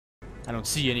I don't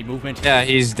see any movement. Yeah,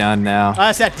 he's done now.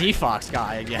 That's that D-Fox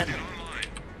guy again.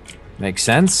 Makes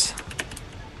sense.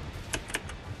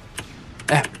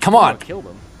 Come on. I killed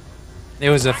him. It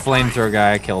was a flamethrower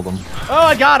guy. I killed him. Oh,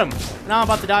 I got him. Now I'm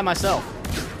about to die myself.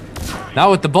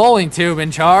 Not with the bowling tube in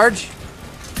charge.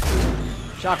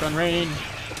 Shotgun rain.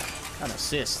 Got an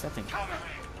assist. That thing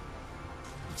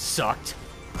sucked.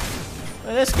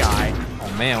 Look at this guy.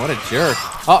 Oh man, what a jerk.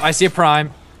 Oh, I see a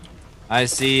prime. I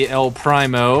see El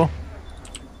Primo.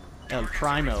 El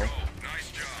Primo.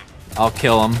 I'll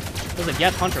kill him. There's a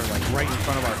Geth Hunter like right in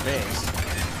front of our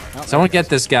face. Oh, Someone get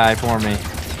this guy for me.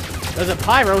 There's a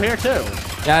Pyro here too.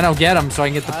 Yeah, I know, get him so I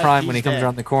can get the prime when he comes dead.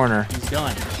 around the corner. He's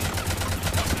done.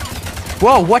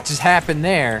 Whoa, what just happened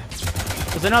there?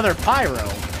 There's another Pyro.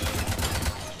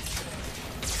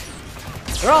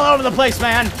 They're all over the place,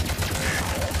 man.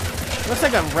 Looks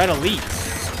like a red elite.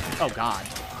 Oh god.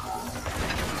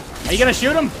 Are you gonna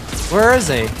shoot him? Where is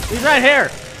he? He's right here.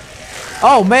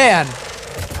 Oh man.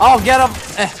 Oh, get him.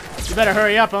 You better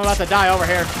hurry up. I'm about to die over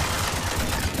here.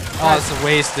 Oh, it's a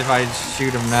waste if I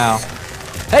shoot him now.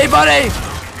 Hey, buddy!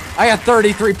 I got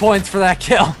 33 points for that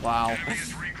kill. Wow.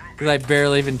 Because I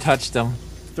barely even touched him.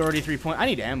 33 points. I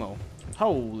need ammo.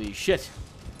 Holy shit.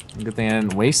 Good thing I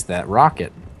didn't waste that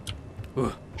rocket.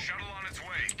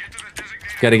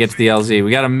 Gotta get to the LZ.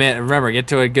 We gotta remember, get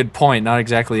to a good point, not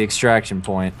exactly the extraction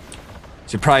point.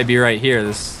 Should probably be right here,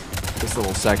 this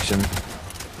little section.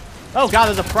 Oh god,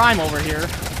 there's a prime over here.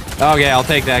 Okay, I'll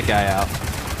take that guy out.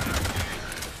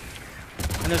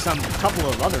 And there's some couple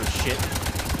of other shit.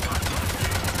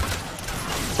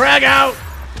 Frag out!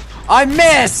 I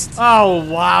missed! Oh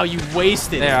wow, you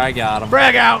wasted There, it. I got him.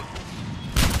 Frag out!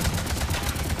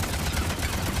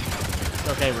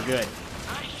 Okay, we're good.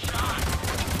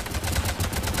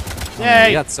 Oh, Yay!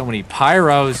 we got so many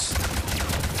pyros.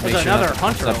 There's another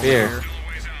hunter up over here. here.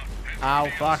 Ow,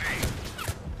 fuck.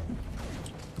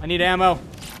 I need ammo.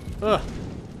 Ugh.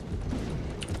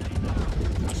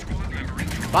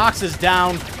 Box is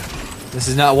down. This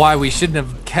is not why we shouldn't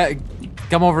have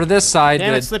come over to this side.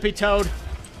 Damn it, Slippy Toad.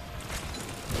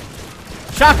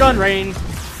 Shotgun rain.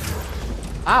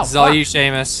 Ow, This is all fuck. you,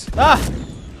 Seamus. Ah!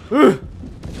 Ugh.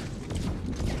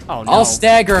 Oh no. I'll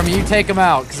stagger him, you take him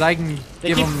out, because I can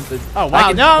give him the... Oh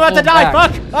wow, no, I'm about to die,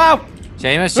 fuck! Oh!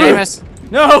 Seamus.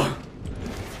 No!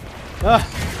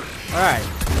 Alright.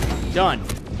 Done.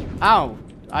 Ow.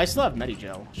 I still have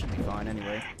Medigel. Should be fine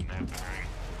anyway.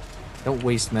 Don't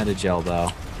waste Metagel,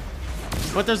 though.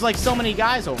 But there's like so many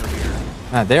guys over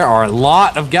here. There are a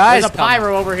lot of guys There's a coming.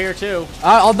 Pyro over here too.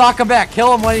 I'll knock him back.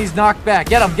 Kill him when he's knocked back.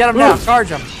 Get him now. Charge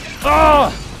him.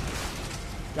 Oh!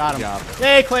 Got him. Good job.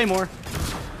 Hey, Claymore.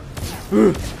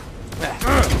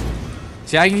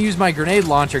 See, I can use my grenade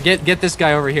launcher. Get this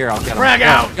guy over here. I'll get him. Frag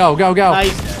out. Go.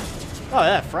 Nice. Oh,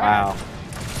 yeah, frag. Wow.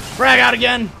 Frag out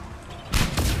again.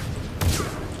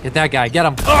 Get that guy. Get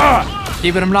him. Ugh.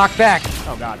 Keeping him knocked back.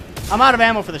 Oh god. I'm out of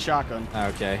ammo for the shotgun.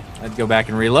 Okay. I'd go back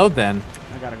and reload then.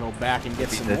 I gotta go back and get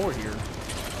some more here.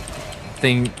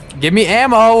 Give me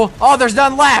ammo. Oh, there's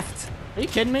none left. Are you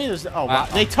kidding me? Oh, wow.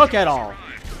 They took it all.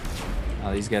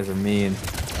 Oh, these guys are mean.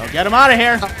 Oh, get him out of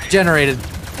here. Generated.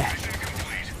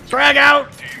 Frag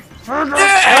out.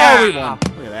 Yeah! Oh, we won.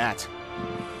 Look at that.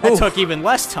 That took even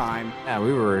less time. Yeah,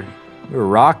 we were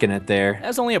rocking it there. That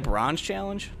was only a bronze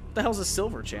challenge. What the hell's a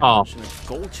silver challenge and a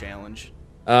gold challenge?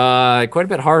 Quite a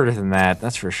bit harder than that,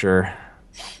 that's for sure.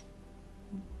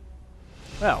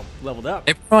 Well, leveled up.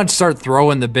 They pretty much start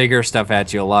throwing the bigger stuff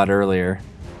at you a lot earlier.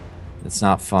 It's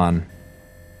not fun.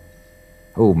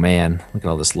 Oh man, look at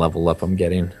all this level up I'm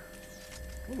getting.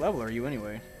 What level are you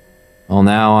anyway? Well,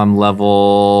 now I'm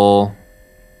level...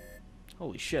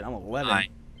 Holy shit, I'm 11. 9.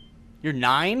 You're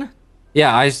 9?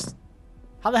 Yeah,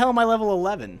 How the hell am I level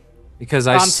 11? because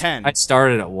I'm 10. I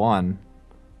started at 1.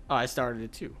 Oh, I started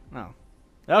it too. Oh.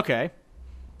 Okay.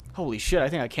 Holy shit, I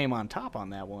think I came on top on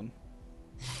that one.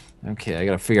 Okay, I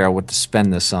gotta figure out what to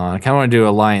spend this on. I kinda wanna do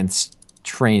Alliance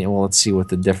training. Well, let's see what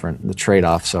the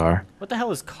trade-offs are. What the hell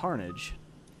is Carnage?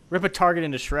 Rip a target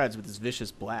into shreds with this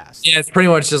vicious blast. Yeah, it's pretty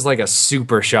much just like a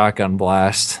super shotgun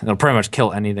blast. It'll pretty much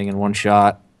kill anything in one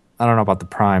shot. I don't know about the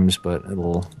primes, but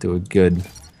it'll do a good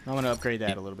I'm gonna upgrade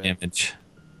that a little bit. damage.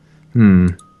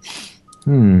 I'm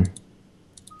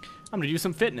gonna do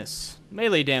some fitness.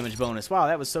 Melee damage bonus. Wow,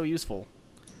 that was so useful.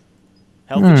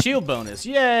 Health and shield bonus.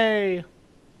 Yay!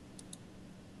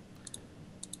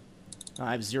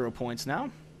 I have 0 points now.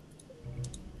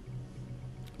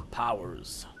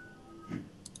 Powers.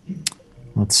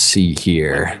 Let's see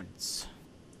here. Weapons.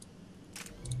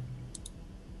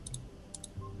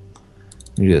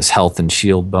 We do this health and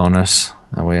shield bonus.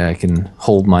 That way I can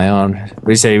hold my own. What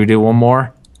do you say? We do one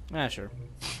more? Ah, sure.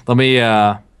 Let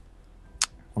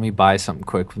me buy something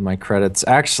quick with my credits.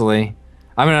 Actually,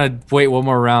 I'm gonna wait one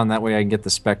more round. That way I can get the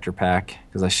Spectre pack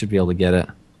because I should be able to get it.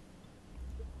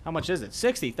 How much is it?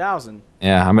 60,000.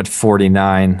 Yeah, I'm at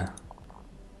 49.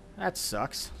 That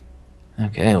sucks.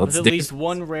 Okay, let's With do at least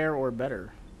one rare or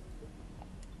better.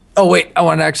 Oh wait, I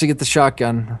want to actually get the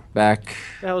shotgun back.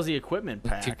 What the hell is the equipment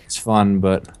pack? It's fun,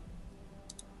 but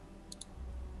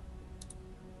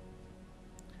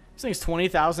This thing's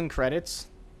 20,000 credits.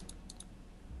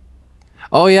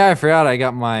 oh yeah, I forgot. I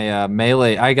got my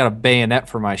melee. I got a bayonet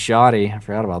for my shoddy. I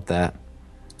forgot about that.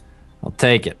 I'll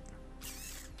take it.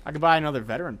 I could buy another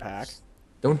veteran pack.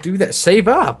 Don't do that. Save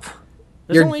up.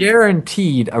 You're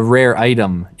guaranteed a rare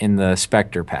item in the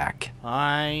Spectre pack.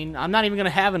 Fine. I'm not even going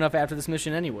to have enough after this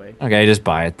mission anyway. Okay, just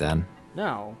buy it then.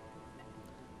 No.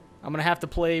 I'm going to have to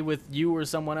play with you or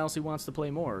someone else who wants to play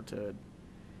more to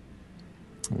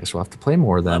I guess we'll have to play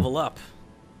more then. level up.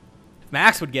 If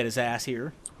Max would get his ass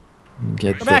here.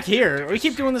 Get Go back here. We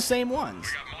keep doing the same ones.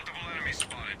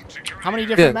 How many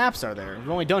different maps are there? We've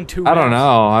only done 2 I don't maps.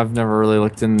 know. I've never really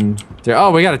looked in there.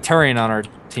 Oh, we got a Turian on our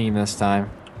team this time.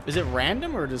 Is it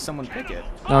random or does someone pick it?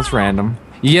 No, it's random.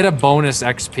 You get a bonus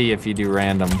XP if you do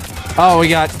random. Oh, we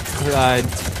got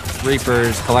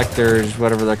Reapers, Collectors,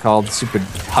 whatever they're called, stupid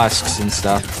husks and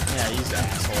stuff. Yeah, he's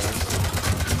assholes.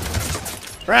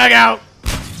 Frag out!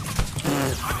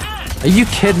 Are you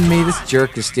kidding me? This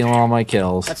jerk is stealing all my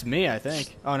kills. That's me, I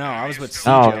think. Oh no, I was with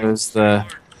Oh, CJ. it was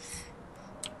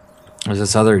there's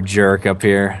this other jerk up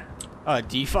here.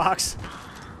 D-Fox?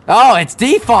 Oh, it's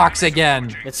D-Fox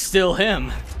again! It's still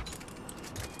him.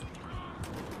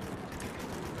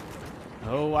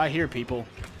 Oh, I hear people.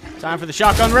 Time for the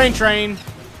shotgun rain train.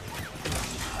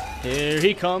 Here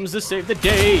he comes to save the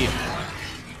day.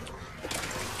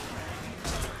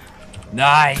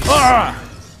 Nice! Ah!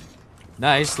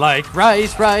 Nice like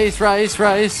rice, rice, rice,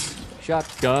 rice.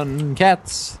 Shotgun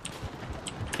cats.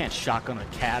 Can't shotgun a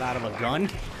cat out of a gun.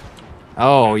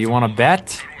 Oh, you want to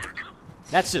bet?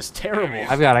 That's just terrible.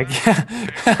 I've got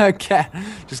a cat.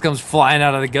 Just comes flying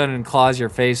out of the gun and claws your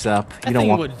face up. That You don't thing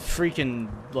want. would freaking,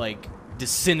 like,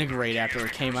 disintegrate after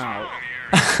it came out.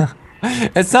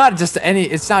 It's not just any.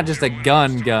 It's not just a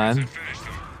gun. It'd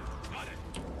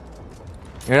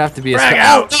have to be a. Frag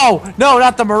out! No, no,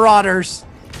 not the Marauders.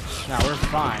 No, we're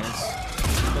fine.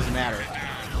 It doesn't matter.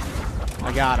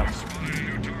 I got him.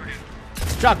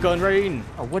 Shotgun rain.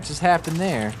 Oh, what just happened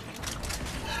there?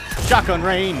 Shotgun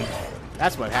rain.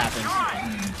 That's what happens.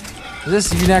 Is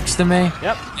this you next to me?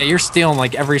 Yep. Yeah, you're stealing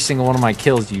like every single one of my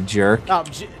kills, you jerk. Oh,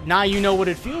 now you know what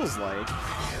it feels like.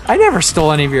 I never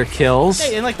stole any of your kills.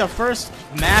 Hey, in like the first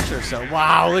match or so.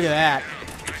 Wow, look at that.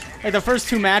 Like the first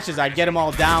 2 matches, I'd get them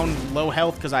all down low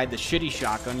health because I had the shitty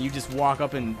shotgun. You just walk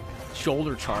up and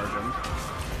shoulder charge them.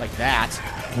 Like that.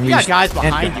 You got guys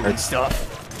behind you and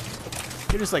stuff.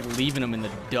 You're just like leaving them in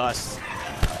the dust.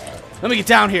 Let me get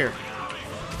down here.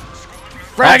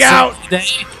 Frag out!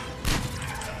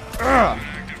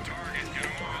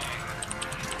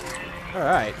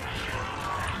 Alright.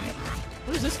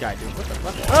 What is this guy doing? What the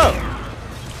fuck?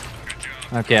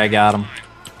 Oh! Okay, I got him.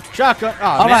 Shotgun. Oh,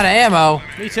 I'm out of ammo.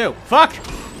 Me too. Fuck!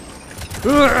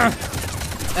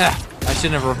 I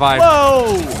shouldn't have revived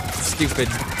Whoa! stupid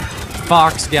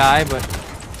fox guy, but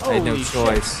I had no Holy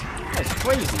choice. shit. That's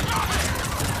crazy.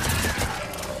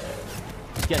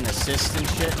 Getting assists and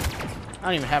shit. I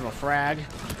don't even have a frag.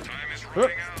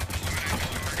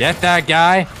 Get that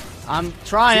guy. I'm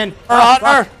trying.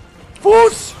 Marauder!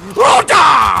 Foos!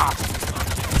 Roda!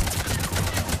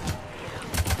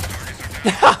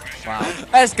 Wow.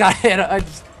 This guy hit. I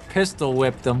just pistol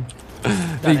whipped him. He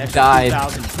Extra died.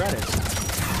 2,000 credits.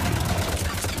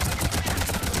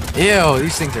 Ew,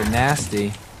 these things are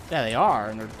nasty. Yeah, they are,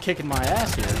 and they're kicking my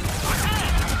ass here.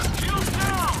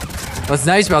 What's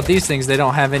nice about these things, they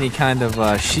don't have any kind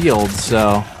of shield,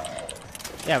 so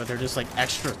Yeah, but they're just like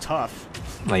extra tough.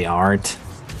 they aren't.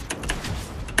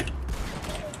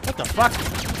 What the fuck?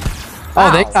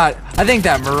 Oh, they Ow. got. I think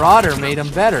that Marauder made them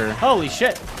better. Holy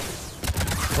shit.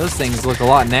 Those things look a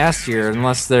lot nastier,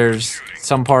 unless there's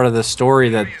some part of the story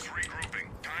that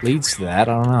leads to that.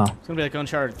 I don't know. It's gonna be like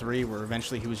Uncharted 3, where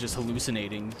eventually he was just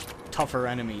hallucinating tougher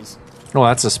enemies. Well,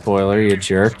 that's a spoiler, you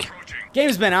jerk.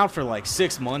 Game's been out for like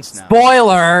 6 months now.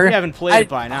 Spoiler! You haven't played it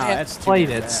by now. I haven't That's too played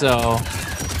bad. it, so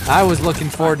I was looking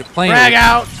forward to playing Frag it.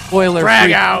 out! Spoiler Frag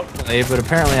free out! play, but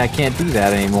apparently I can't do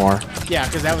that anymore. Yeah,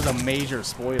 because that was a major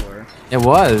spoiler. It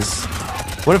was.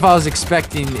 What if I was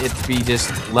expecting it to be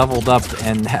just leveled up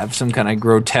and have some kind of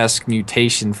grotesque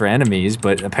mutation for enemies,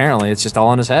 but apparently it's just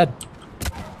all in his head.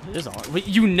 It is all.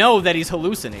 You know that he's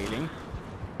hallucinating.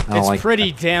 I don't It's like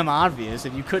pretty that. damn obvious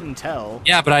if you couldn't tell.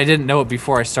 Yeah, but I didn't know it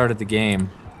before I started the game.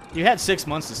 You had 6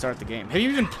 months to start the game. Have you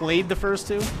even played the first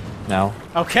 2? No.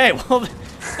 Okay, well,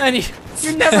 then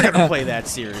you're never gonna play that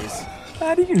series.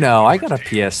 How do you know? I got a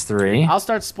PS3. I'll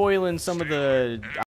start spoiling some of the